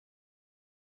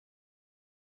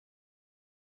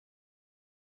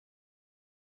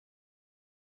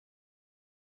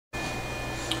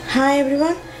Hi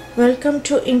everyone, welcome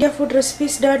to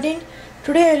indiafoodrecipes.in.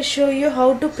 Today I will show you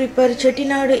how to prepare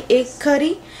Chettinad Egg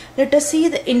Curry. Let us see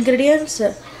the ingredients.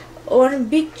 One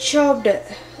big chopped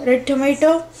red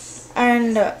tomato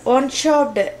and one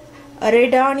chopped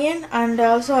red onion, and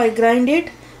also I grind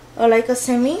it like a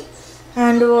semi,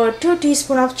 and 2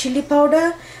 teaspoons of chili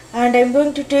powder, and I am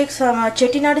going to take some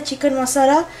Chettinad chicken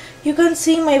masala. You can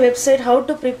see my website how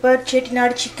to prepare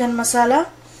Chettinad chicken masala,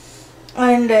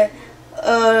 and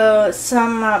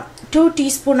some 2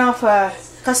 teaspoons of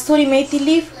kasturi methi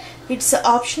leaf, it's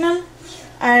optional,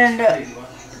 and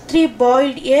 3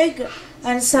 boiled egg,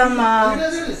 and some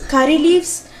curry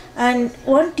leaves, and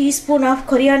 1 teaspoon of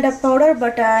coriander powder,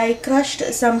 but I crushed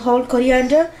some whole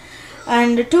coriander,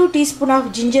 and 2 teaspoons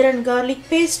of ginger and garlic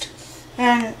paste,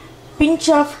 and pinch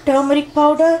of turmeric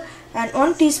powder, and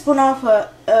 1 teaspoon of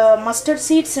mustard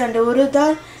seeds and urad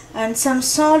dal, and some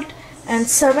salt, and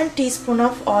 7 teaspoons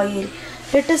of oil.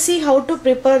 Let us see how to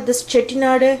prepare this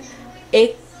Chettinad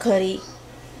egg curry.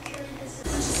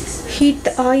 Heat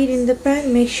the oil in the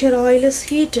pan. Make sure oil is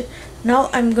heat. Now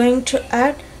I am going to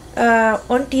add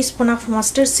 1 teaspoon of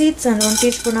mustard seeds and 1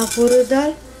 teaspoon of urad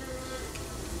dal.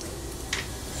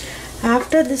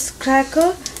 After this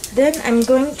cracker, then I am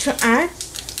going to add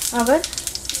our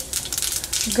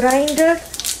grinded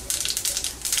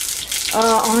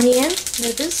onion,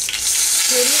 that is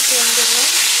very tender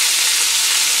one.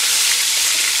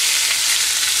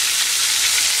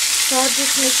 Start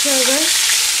this mixture well.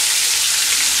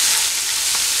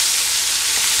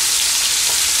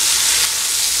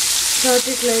 Start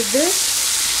it like this,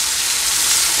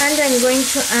 and I am going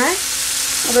to add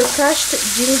our crushed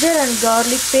ginger and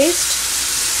garlic paste.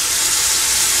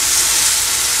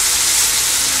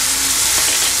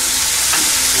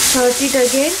 Start it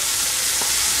again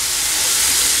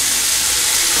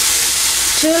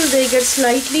till they get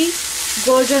slightly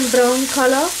golden brown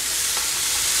color.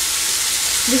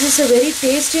 This is a very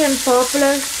tasty and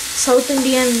popular South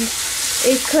Indian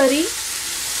egg curry.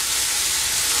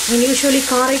 And usually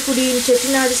Karaikudi in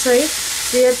Chettinad side,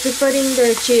 they are preparing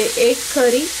the egg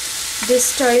curry this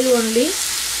style only.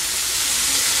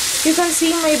 You can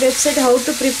see my website how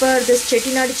to prepare this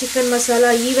Chettinad chicken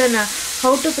masala, even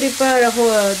how to prepare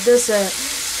this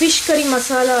fish curry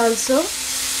masala also.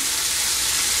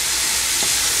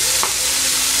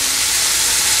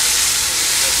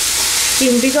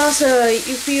 Because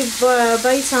if you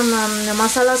buy some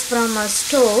masalas from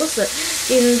stores,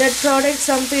 in that product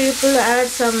some people add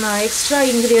some extra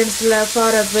ingredients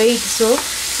for a weight, so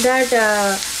that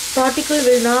particle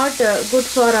will not good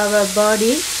for our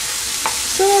body.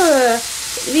 So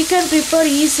we can prepare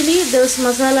easily this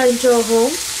masala into our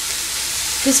home.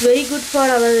 It is very good for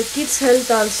our kids' health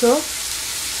also.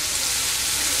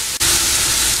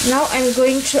 Now I am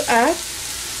going to add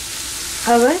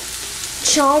our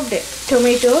chopped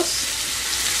tomatoes.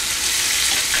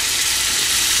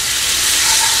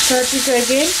 Start it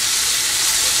again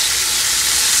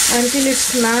until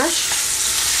it's mashed.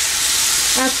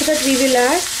 After that we will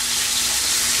add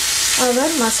our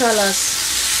masalas.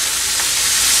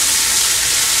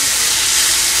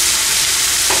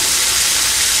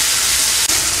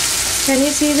 Can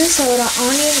you see this? Our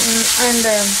onion and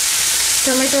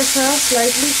tomatoes are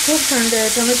slightly cooked, and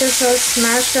tomatoes are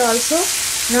smashed also.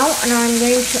 Now I am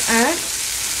going to add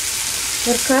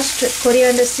your crushed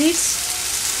coriander seeds.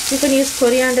 You can use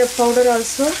coriander powder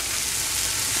also,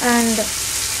 and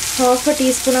half a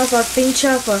teaspoon of a pinch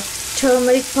of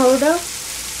turmeric powder,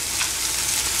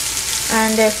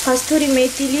 and kasturi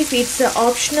methi leaf, it's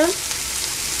optional,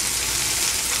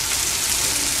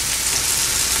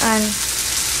 and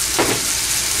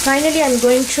finally I am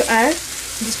going to add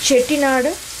this Chettinad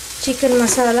chicken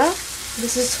masala.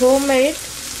 This is homemade.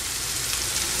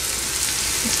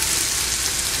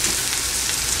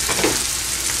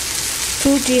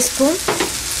 Two teaspoons.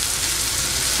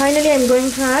 Finally I am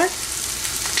going to add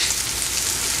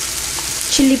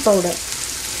chili powder.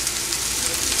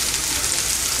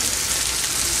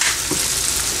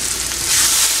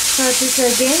 Start it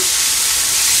again.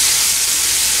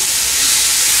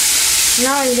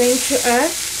 Now I am going to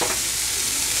add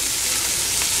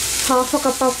half a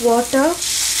cup of water.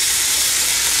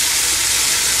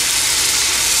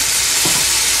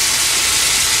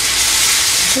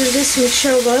 Stir this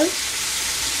mixture well.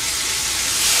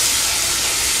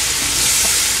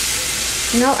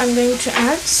 Now I am going to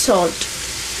add salt.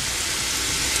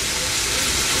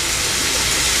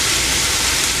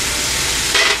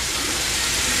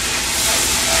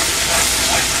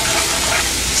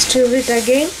 Stir it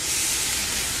again.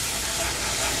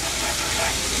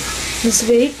 This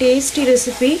very tasty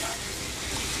recipe.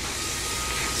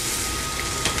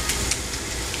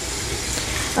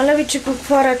 Allow it to cook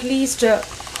for at least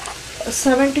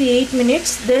 7 to 8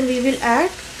 minutes. Then we will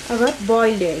add our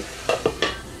boiled egg.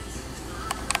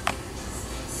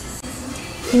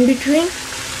 In between,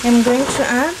 I am going to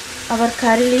add our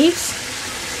curry leaves.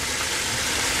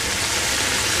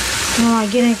 Now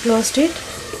again I closed it.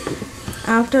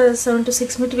 After 7 to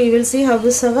 6 minutes, we will see how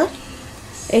is our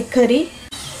egg curry.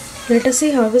 Let us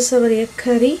see how is our egg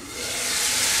curry.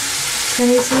 Can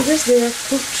you see this? They are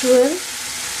cooked well.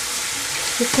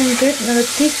 You can get a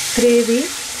thick gravy.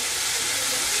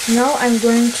 Now I am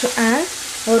going to add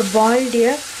our boiled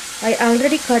egg. I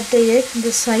already cut the egg in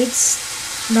the sides.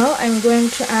 Now I am going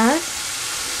to add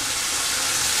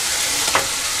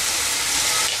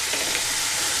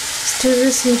stir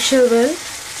this mixture well.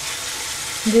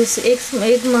 This egg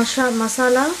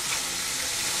masala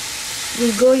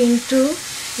will go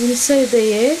inside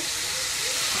the egg.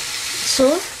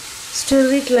 So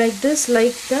stir it like this,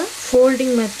 like the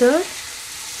folding method.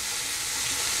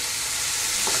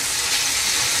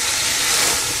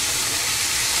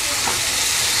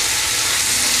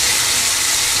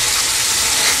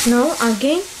 Now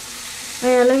again I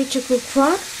allow it to cook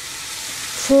for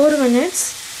 4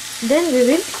 minutes. Then we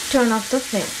will turn off the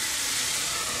flame.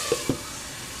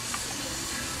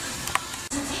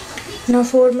 Now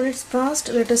 4 minutes passed.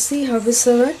 Let us see how is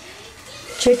our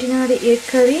Chettinad Egg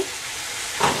Curry.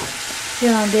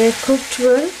 Yeah, they are cooked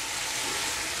well.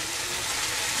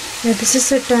 Yeah, this is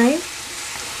the time.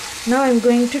 Now I am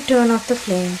going to turn off the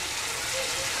flame.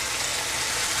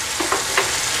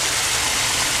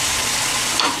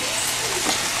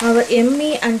 Our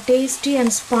yummy and tasty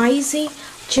and spicy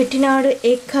Chettinad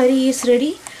Egg Curry is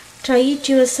ready. Try it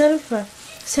yourself.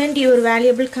 Send your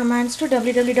valuable comments to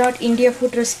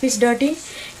www.indiafoodrecipes.in.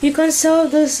 You can serve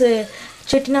this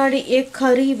Chettinad Egg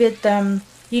Curry with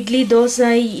idli,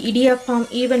 dosa, idiyappam,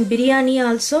 even biryani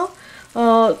also.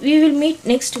 We will meet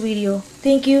next video.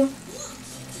 Thank you.